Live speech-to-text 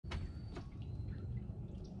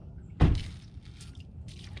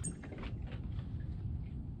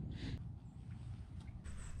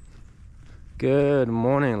Good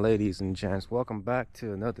morning, ladies and gents. Welcome back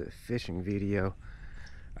to another fishing video.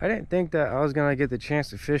 I didn't think that I was gonna get the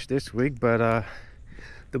chance to fish this week, but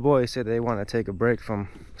the boys said they want to take a break from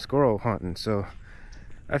squirrel hunting, so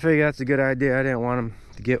I figured that's a good idea. I didn't want them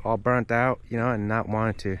to get all burnt out, and not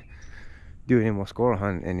wanting to do any more squirrel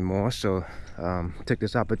hunting anymore. So took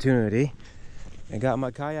this opportunity and got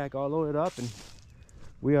my kayak all loaded up, and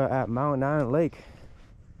we are at Mountain Island Lake.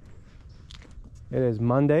 It is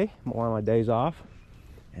Monday, one of my days off,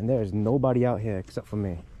 and there is nobody out here except for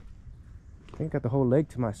me. I think I got the whole lake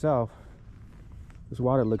to myself. This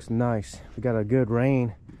water looks nice. We got a good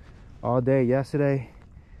rain all day yesterday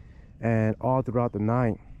and all throughout the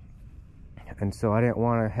night, and so I didn't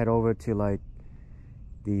want to head over to like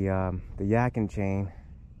the Yak and Chain,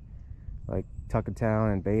 like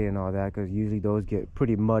Tuckertown and Beta and all that, because usually those get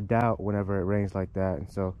pretty mudded out whenever it rains like that.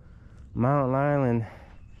 And so Mountain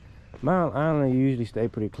Island usually stay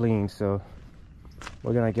pretty clean, so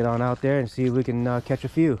we're gonna get on out there and see if we can catch a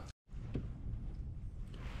few.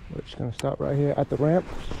 We're just gonna stop right here at the ramp.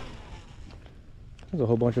 There's a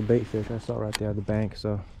whole bunch of bait fish I saw right there at the bank,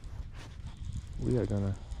 so we are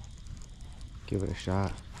gonna give it a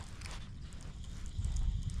shot.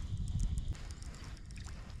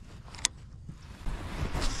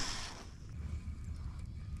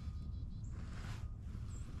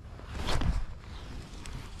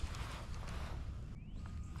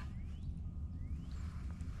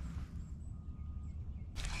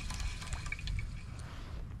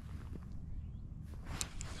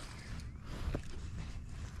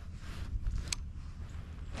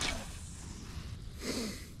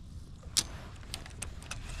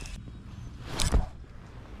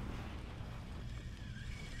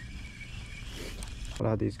 What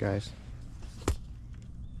are these guys?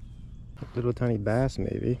 Little tiny bass,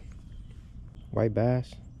 maybe. White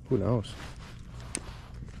bass, who knows?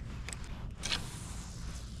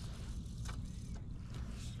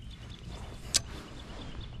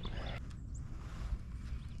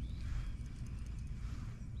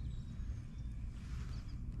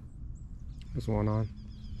 What's going on?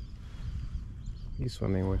 He's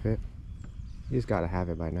swimming with it. He's got to have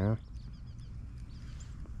it by now.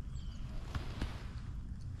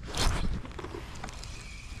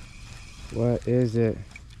 What is it?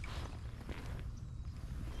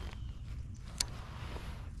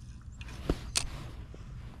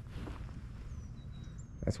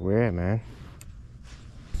 That's weird, man.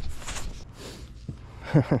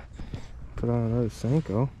 Put on another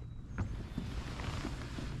Senko.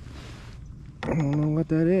 I don't know what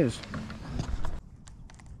that is.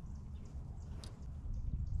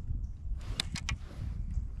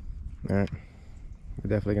 Alright, we're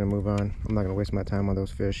definitely gonna move on. I'm not gonna waste my time on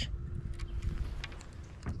those fish.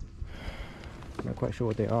 Not quite sure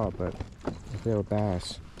what they are, but if they were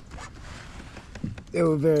bass, they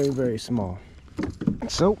were very, very small.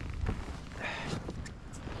 So,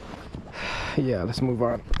 yeah, let's move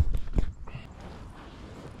on.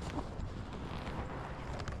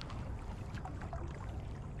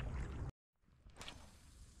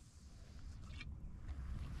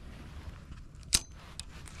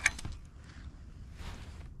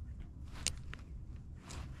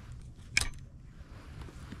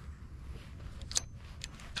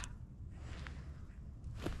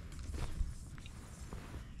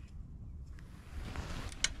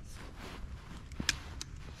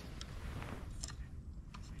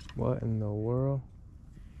 What in the world?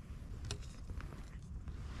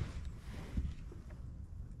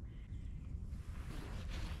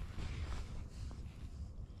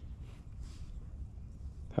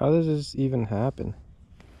 How does this even happen?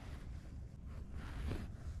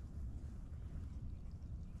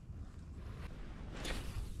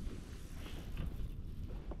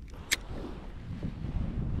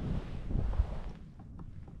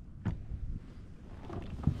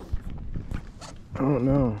 I don't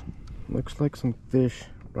know. Looks like some fish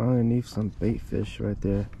underneath some bait fish right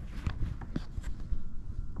there.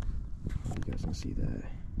 You guys can see that.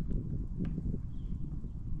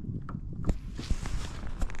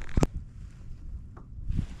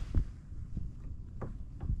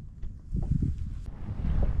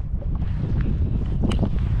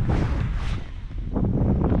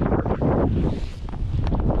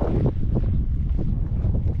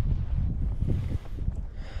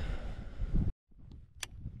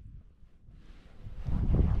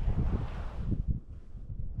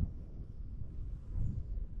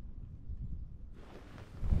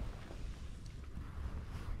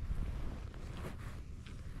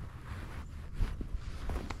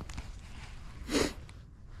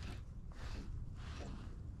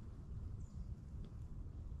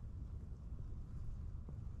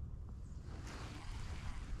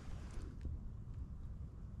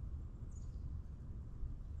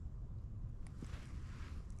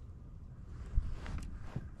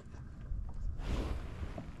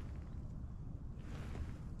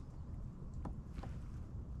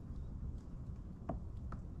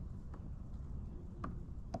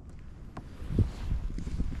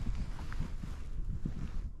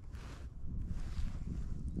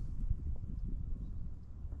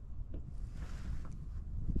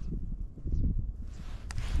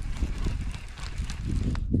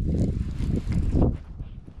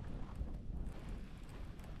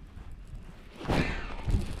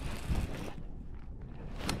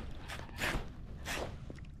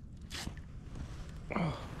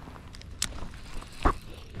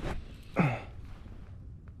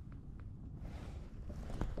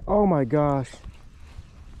 Oh my gosh.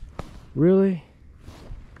 Really?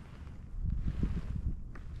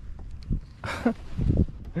 That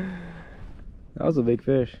was a big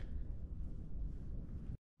fish.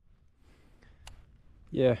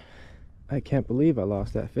 Yeah, I can't believe I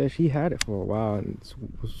lost that fish. He had it for a while and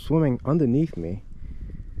was swimming underneath me,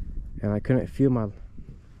 and I couldn't feel my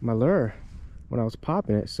lure when I was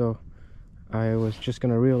popping it, so I was just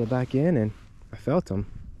gonna reel it back in, and I felt him.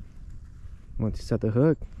 Went to set the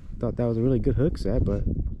hook. Thought that was a really good hook set, but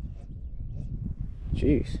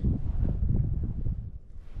jeez,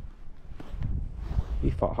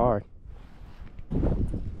 he fought hard.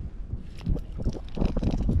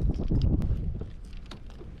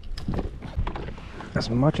 As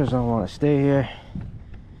much as I want to stay here,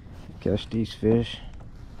 catch these fish,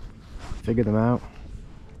 figure them out,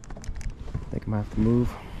 I think I might have to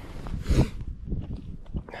move.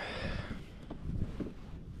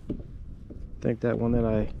 I think that one that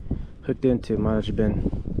I hooked into might have just been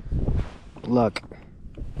luck.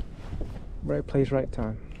 Right place, right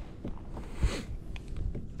time.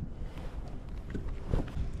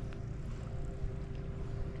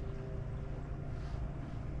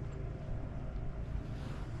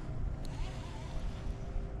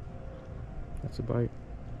 That's a bite.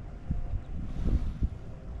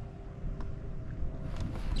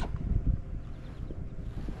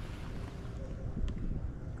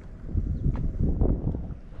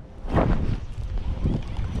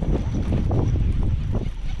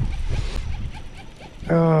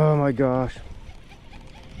 Oh my gosh.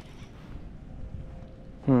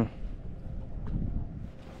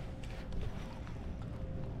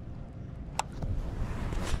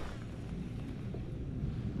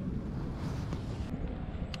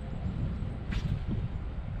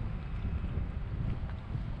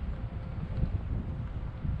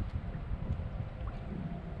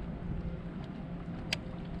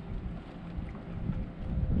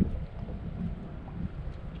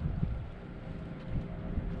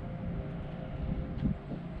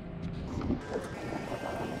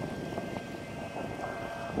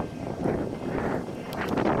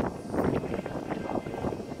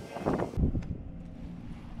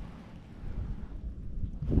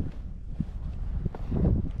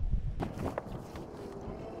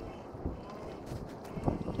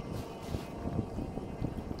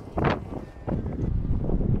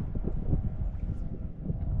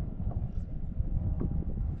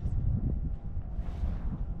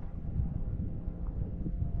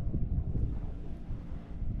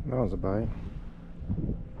 That was a bite.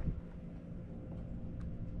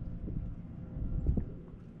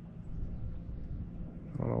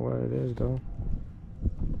 I don't know what it is though.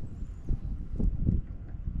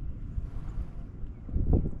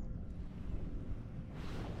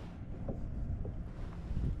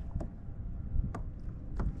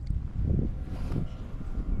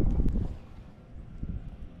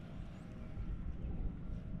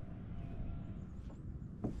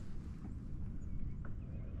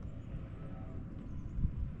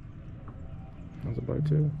 That was a bite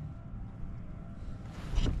too.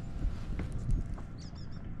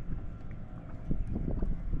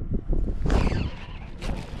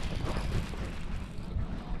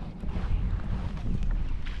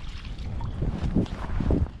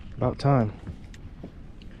 About time.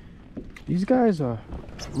 These guys are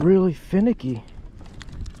really finicky.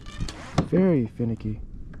 Very finicky.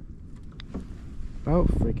 About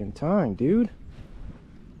freaking time, dude.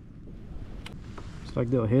 It's like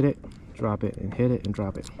they'll hit it, drop it, and hit it and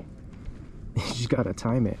drop it. You just gotta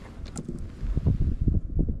time it.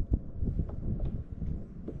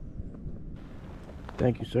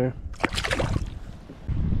 Thank you, sir.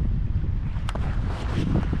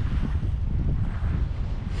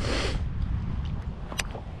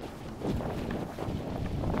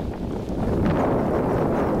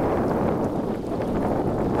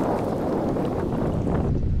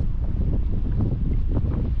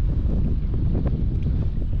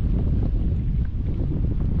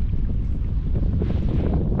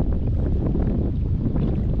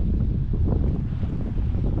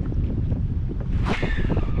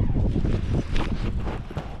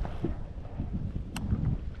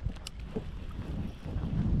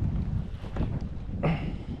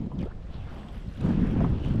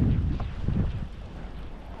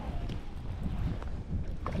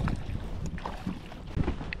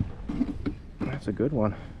 That's a good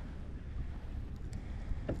one.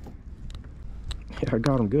 Yeah, I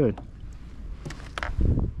got him good.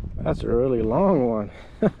 That's a really long one.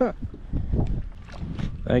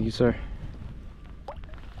 Thank you, sir.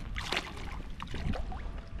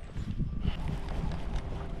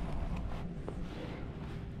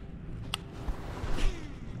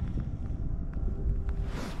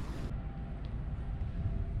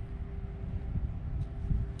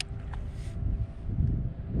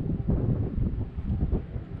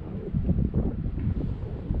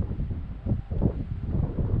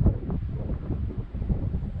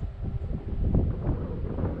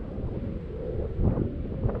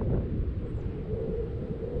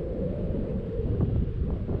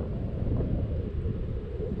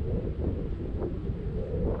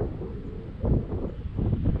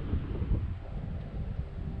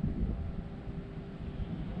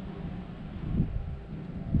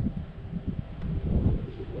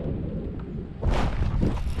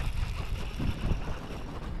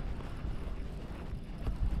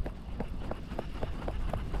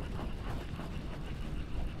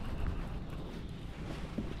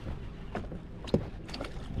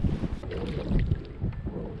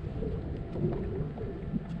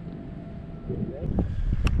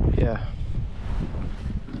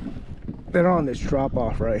 They're on this drop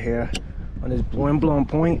off right here on this wind-blown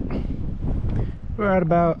point. We're at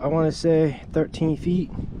about, I want to say 13 feet.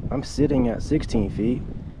 I'm sitting at 16 feet.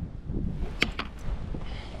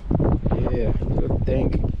 Yeah, good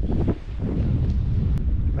thing.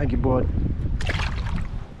 Thank you, bud.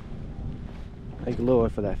 Thank you,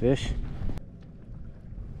 Lord, for that fish.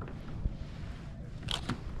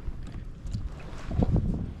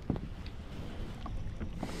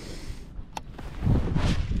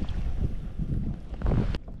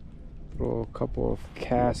 Throw a couple of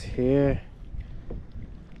casts here,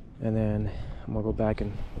 and then I'm gonna go back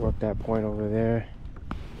and work that point over there.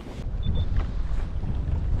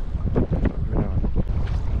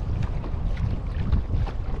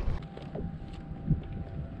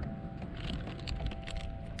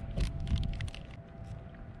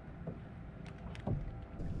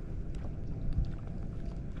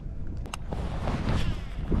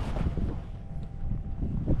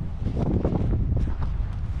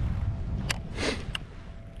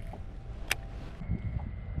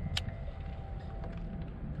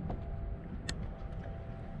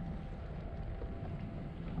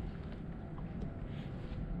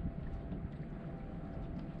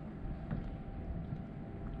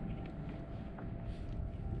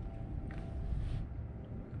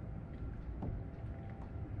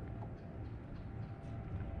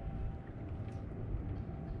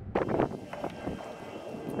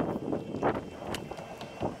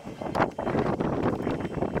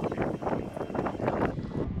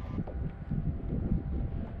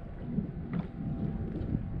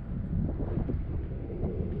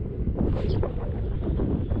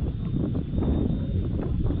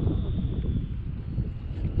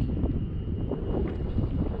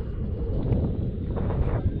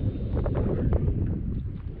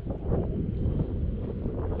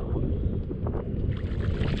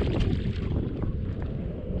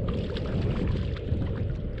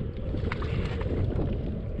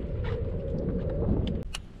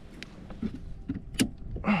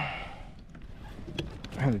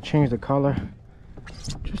 I had to change the color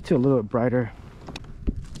just to a little bit brighter.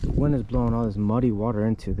 The wind is blowing all this muddy water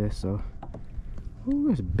into this, so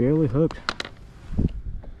ooh, it's barely hooked.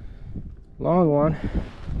 Long one.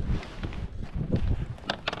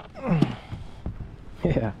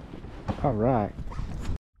 Yeah, all right.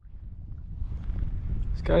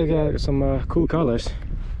 This guy's got some cool colors.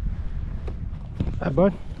 Hi,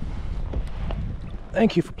 bud.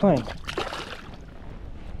 Thank you for playing.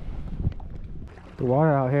 The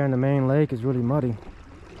water out here in the main lake is really muddy.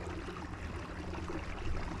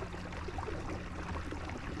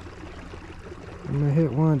 I'm gonna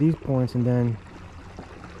hit one of these points and then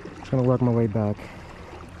trying to work my way back.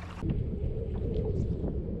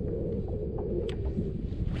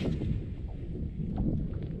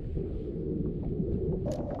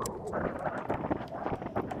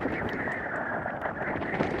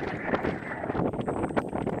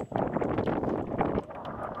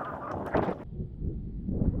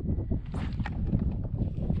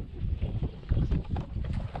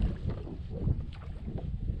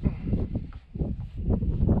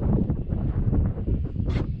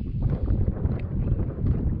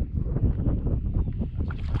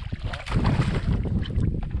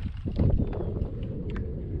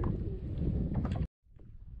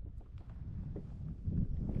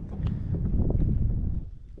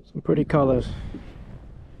 Some pretty colors.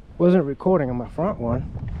 Wasn't recording on my front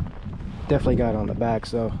one. Definitely got it on the back,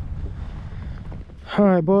 so. All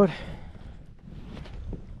right, bud.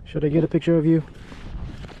 Should I get a picture of you?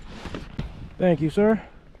 Thank you, sir.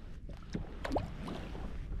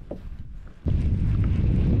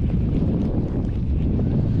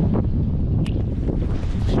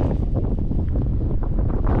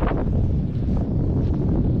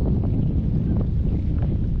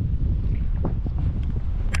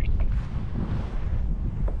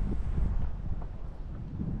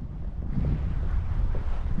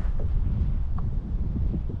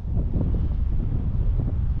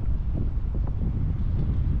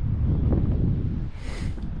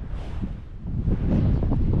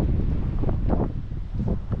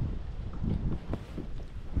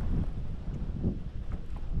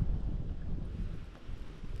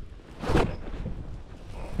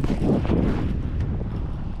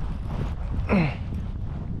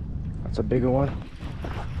 That's a bigger one.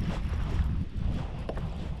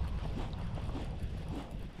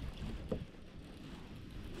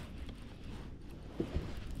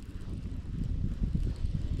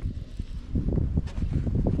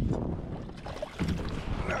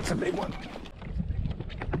 That's a big one.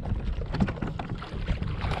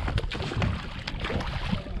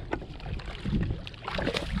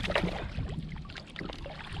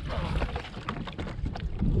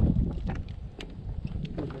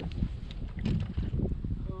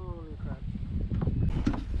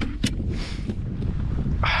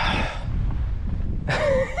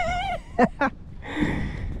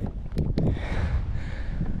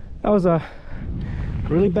 was a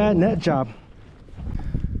really bad net job.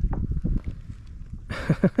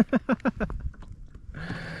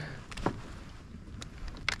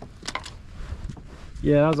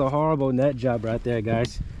 Yeah, that was a horrible net job right there,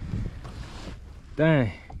 guys.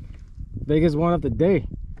 Dang. Biggest one of the day.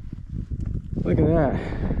 Look at that.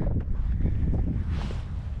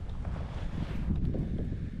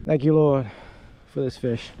 Thank you, Lord, for this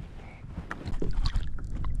fish.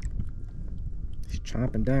 He's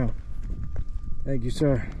chomping down. Thank you,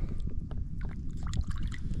 sir.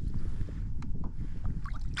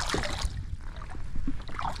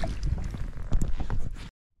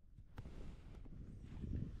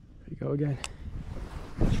 Here you go again.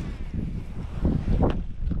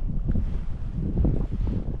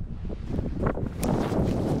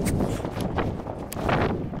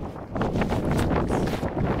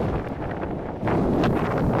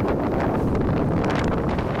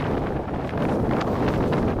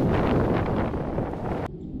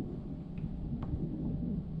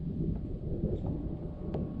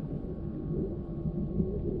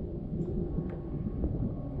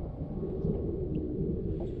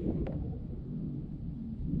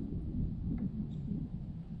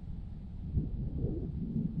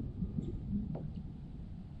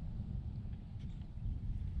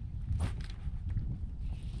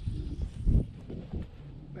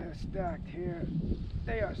 They're stacked here.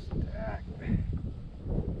 They are stacked.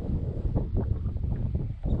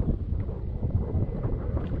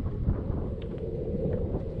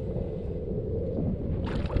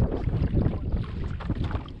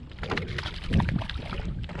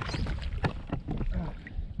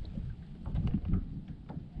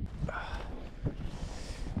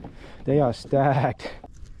 They are stacked.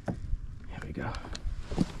 Here we go.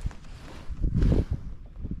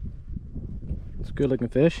 It's a good looking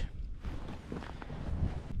fish.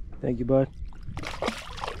 Thank you, bud.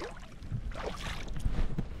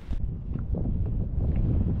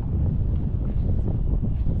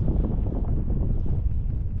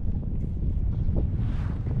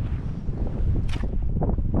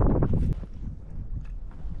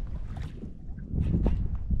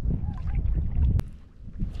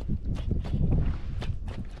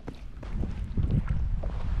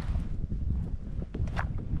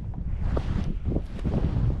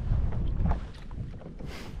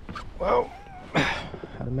 Well,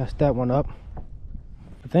 had to mess that one up.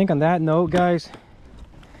 I think on that note, guys,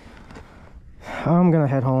 I'm gonna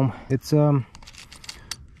head home. It's 1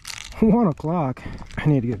 o'clock. I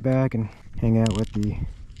need to get back and hang out with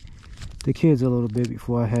the kids a little bit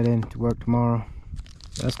before I head in to work tomorrow.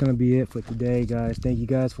 That's gonna be it for today, guys. Thank you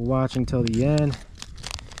guys for watching till the end.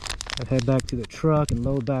 I'll head back to the truck and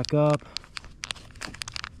load back up.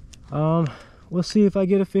 We'll see if I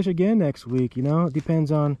get a fish again next week. You know, it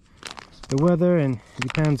depends on the weather, and it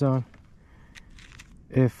depends on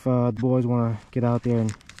if the boys want to get out there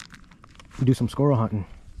and do some squirrel hunting.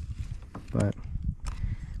 But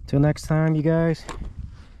till next time, you guys,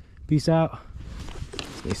 peace out,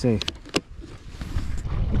 stay safe.